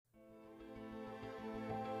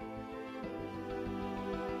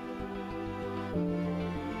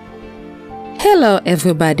Hello,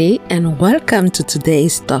 everybody, and welcome to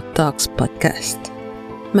today's Talk Talks podcast.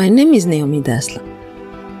 My name is Naomi Dasla.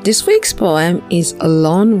 This week's poem is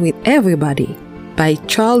Alone with Everybody by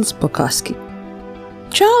Charles Bukowski.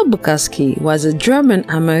 Charles Bukowski was a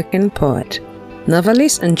German-American poet,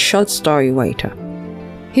 novelist, and short story writer.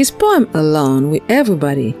 His poem Alone with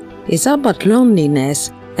Everybody is about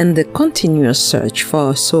loneliness and the continuous search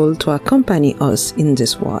for a soul to accompany us in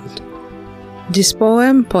this world. This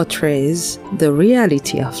poem portrays the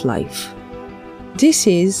reality of life. This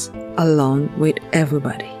is Alone with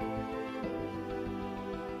Everybody.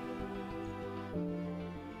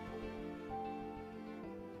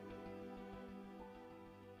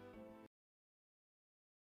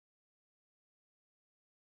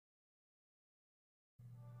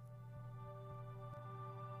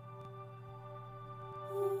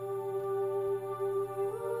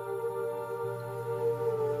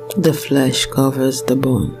 The flesh covers the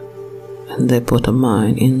bone, and they put a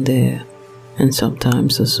mind in there, and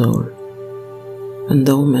sometimes a soul. And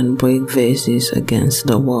the women break vases against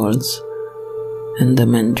the walls, and the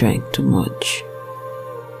men drank too much.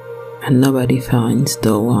 And nobody finds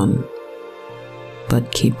the one,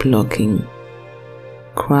 but keep looking,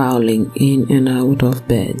 crawling in and out of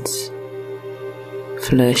beds.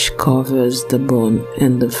 Flesh covers the bone,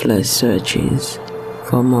 and the flesh searches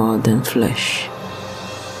for more than flesh.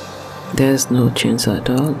 There's no chance at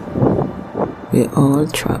all. We're all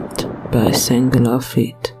trapped by singular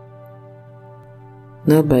fate.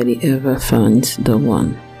 Nobody ever finds the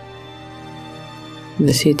one.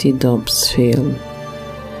 The city dumps fail,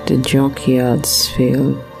 the junkyards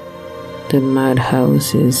fail, the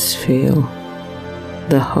madhouses fail,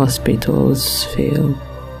 the hospitals fail,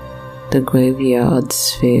 the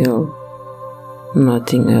graveyards fail.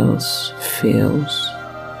 Nothing else fails.